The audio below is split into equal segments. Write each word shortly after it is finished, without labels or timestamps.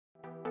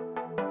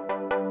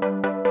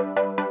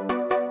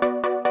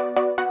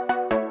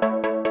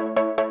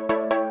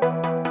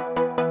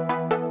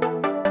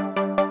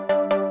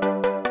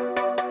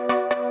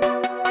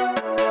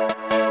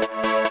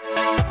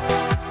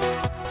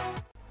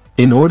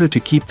In order to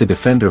keep the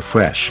Defender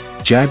fresh,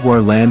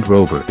 Jaguar Land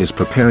Rover is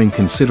preparing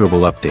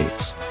considerable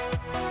updates.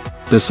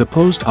 The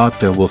supposed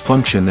Octa will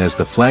function as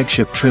the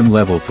flagship trim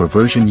level for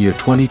version year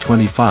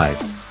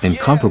 2025, and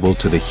comparable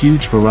to the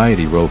huge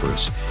Variety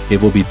Rovers,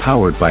 it will be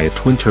powered by a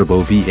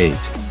twin-turbo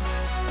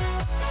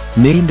V8.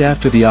 Named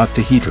after the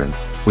octahedron,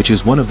 which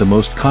is one of the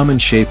most common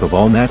shape of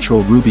all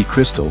natural ruby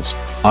crystals,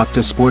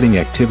 Octa Sporting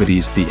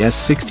Activities the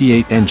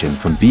S68 engine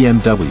from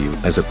BMW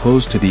as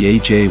opposed to the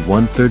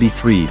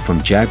AJ133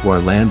 from Jaguar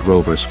Land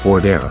Rover's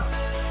Ford era.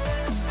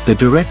 The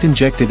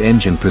direct-injected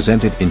engine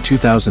presented in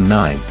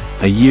 2009,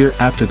 a year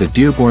after the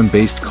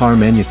Dearborn-based car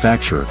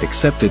manufacturer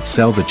accepted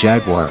sell the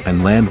Jaguar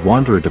and Land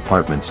Wanderer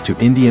departments to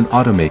Indian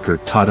automaker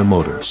Tata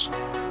Motors.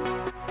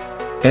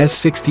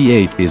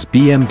 S68 is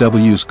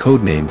BMW's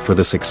codename for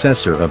the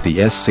successor of the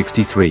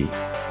S63.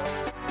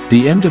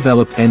 The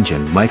M-developed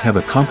engine might have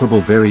a comparable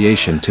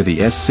variation to the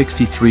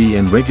S63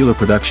 and regular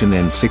production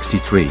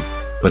N63,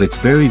 but it's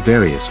very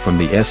various from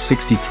the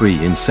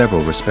S63 in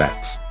several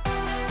respects.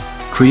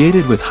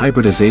 Created with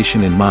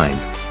hybridization in mind,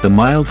 the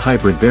mild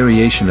hybrid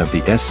variation of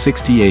the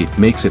S68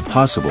 makes it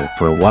possible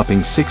for a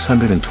whopping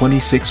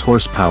 626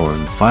 horsepower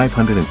and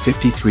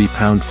 553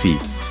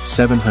 pound-feet,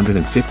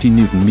 750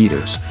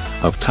 Newton-meters,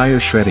 of tire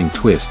shredding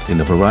twist in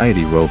the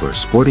Variety Rover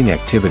Sporting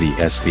Activity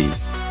SV.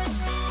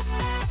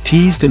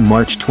 Teased in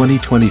March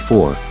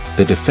 2024,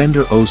 the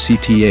Defender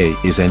OCTA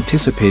is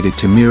anticipated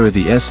to mirror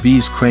the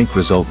SV's crank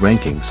result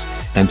rankings,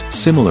 and,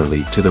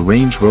 similarly to the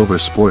Range Rover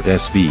Sport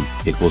SV,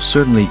 it will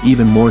certainly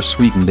even more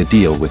sweeten the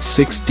deal with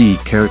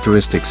 6D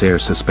characteristics air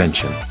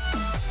suspension.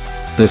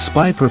 The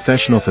Spy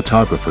professional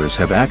photographers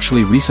have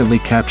actually recently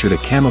captured a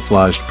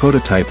camouflaged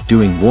prototype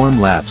doing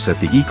warm laps at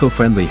the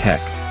eco-friendly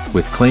Heck,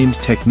 with claimed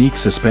technique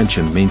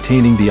suspension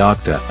maintaining the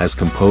Octa as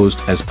composed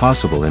as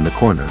possible in the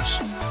corners.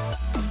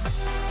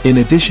 In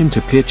addition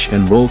to pitch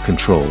and roll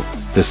control,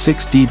 the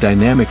 6D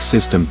dynamic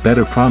system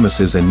better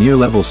promises a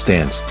near-level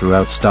stance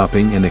throughout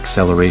stopping and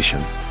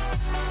acceleration.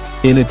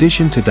 In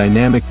addition to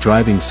dynamic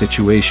driving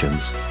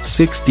situations,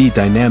 6D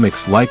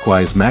Dynamics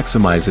likewise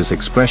maximizes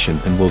expression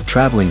and will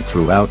traveling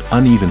throughout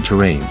uneven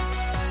terrain.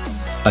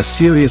 A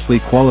seriously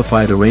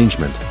qualified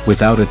arrangement,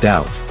 without a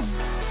doubt.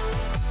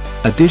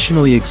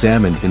 Additionally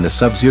examined in the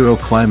sub-zero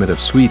climate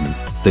of Sweden,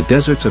 the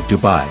deserts of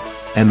Dubai,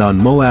 and on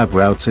Moab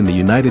routes in the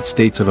United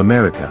States of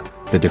America,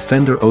 the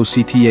Defender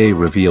OCTA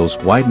reveals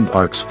widened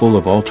arcs full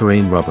of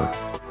all-terrain rubber.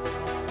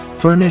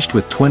 Furnished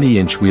with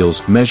 20-inch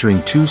wheels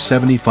measuring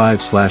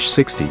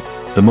 275/60,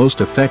 the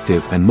most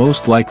effective and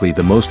most likely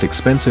the most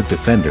expensive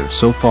Defender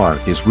so far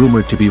is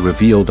rumored to be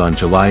revealed on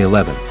July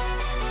 11.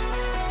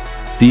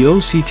 The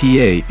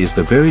OCTA is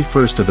the very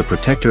first of the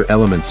Protector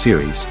Element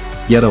series,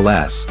 yet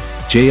alas,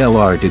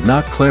 JLR did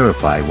not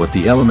clarify what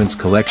the Elements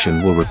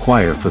collection will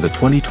require for the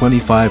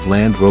 2025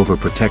 Land Rover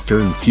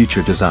Protector and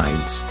future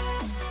designs.